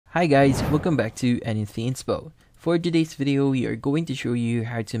Hi guys, welcome back to NFT Inspo. For today's video, we are going to show you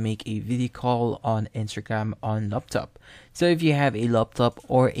how to make a video call on Instagram on laptop. So if you have a laptop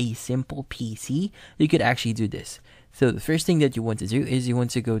or a simple PC, you could actually do this. So the first thing that you want to do is you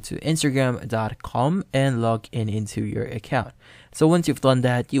want to go to instagram.com and log in into your account. So once you've done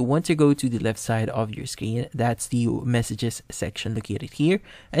that, you want to go to the left side of your screen. That's the messages section located here,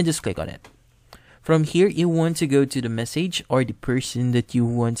 and just click on it. From here, you want to go to the message or the person that you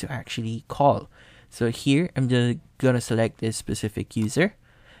want to actually call. So here, I'm gonna select this specific user.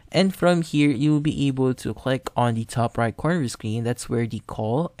 And from here, you'll be able to click on the top right corner of the screen. That's where the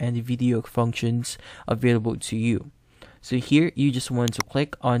call and the video functions available to you. So here, you just want to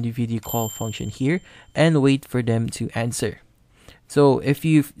click on the video call function here and wait for them to answer. So if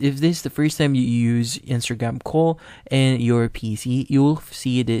this is the first time you use Instagram call in your PC, you'll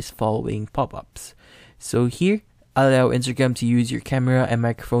see this following pop-ups. So here, allow Instagram to use your camera and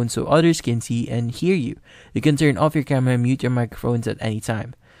microphone so others can see and hear you. You can turn off your camera and mute your microphones at any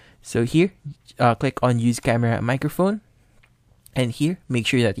time. So here, click on use camera and microphone. And here, make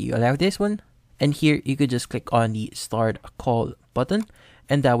sure that you allow this one. And here, you could just click on the start call button,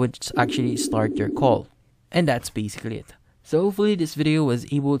 and that would actually start your call. And that's basically it. So hopefully this video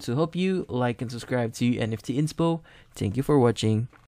was able to help you. Like and subscribe to NFT Inspo. Thank you for watching.